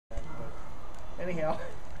Anyhow,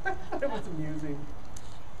 it was amusing.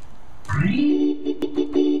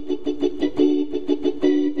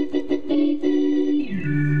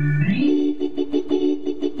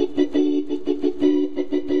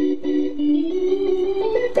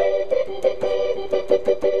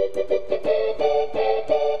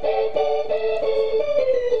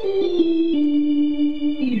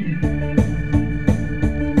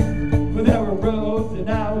 But there were roads and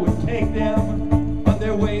I would take them on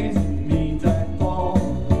their ways. Means I'd fall.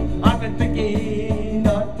 I've been thinking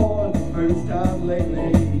not for the first time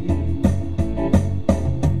lately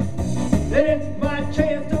that it's my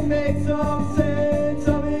chance to make some sense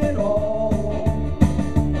of it all.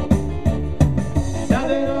 Now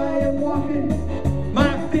that I am walking,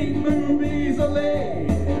 my feet move easily.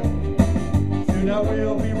 Soon I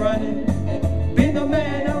will be running, be the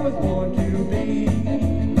man I was born to be.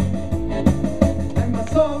 And my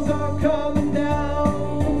songs are coming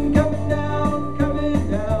down, coming down, coming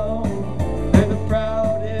down. They're the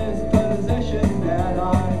proudest possession that I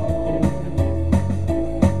own.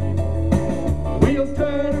 Wheels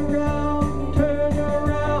turn around, turn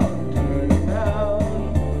around, turn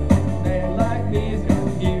around. Man like me's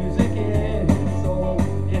got music in his soul,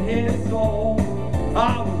 in his soul.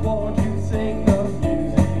 I was born to sing the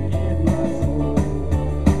music in my soul.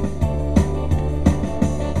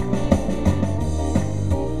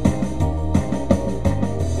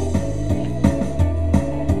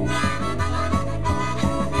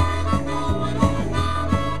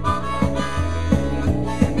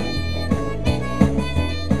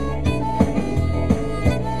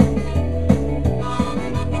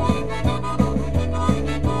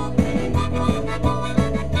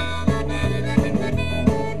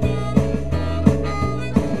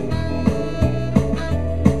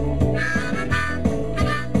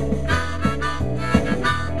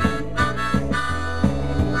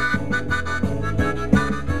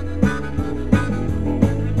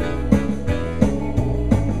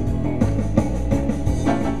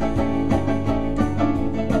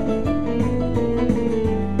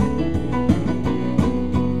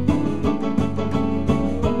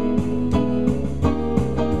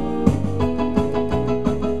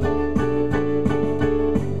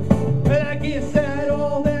 But I guess that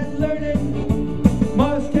all that learning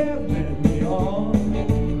must have led me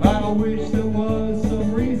on. I wish there was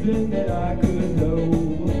some reason that I could know.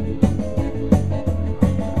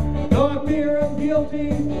 Though I fear I'm guilty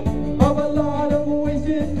of a lot of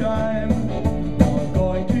wasted time, I'm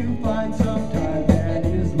going to find some time that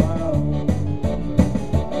is my own.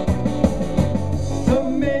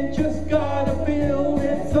 Some men just gotta feel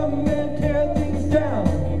it, some men tear things down.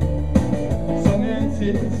 Some men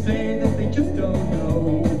sit and say that they just don't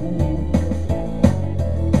know.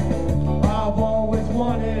 I've always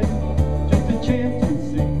wanted just a chance to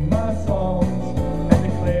sing my songs and to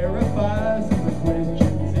clarify some of the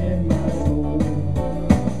questions in my soul.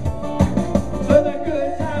 So the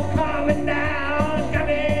good time's coming down,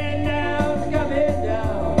 coming down, coming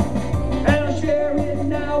down, and I'll share it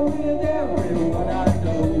now with everyone